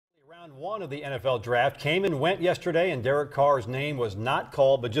Round one of the NFL draft came and went yesterday, and Derek Carr's name was not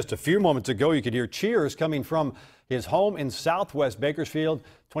called, but just a few moments ago you could hear cheers coming from his home in Southwest Bakersfield.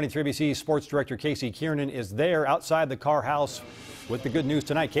 23ABC Sports Director Casey Kiernan is there outside the Carr house with the good news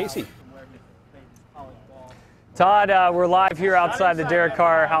tonight. Casey. Todd, we're live here outside the Derek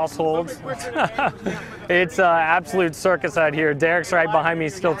Carr household. It's absolute circus out here. Derek's right behind me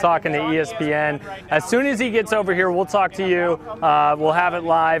still talking to ESPN. As soon as he gets over here, we'll talk to you. We'll have it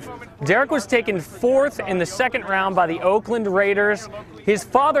live. Derek was taken fourth in the second round by the Oakland Raiders. His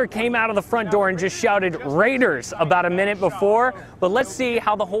father came out of the front door and just shouted Raiders about a minute before. But let's see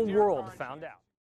how the whole world found out.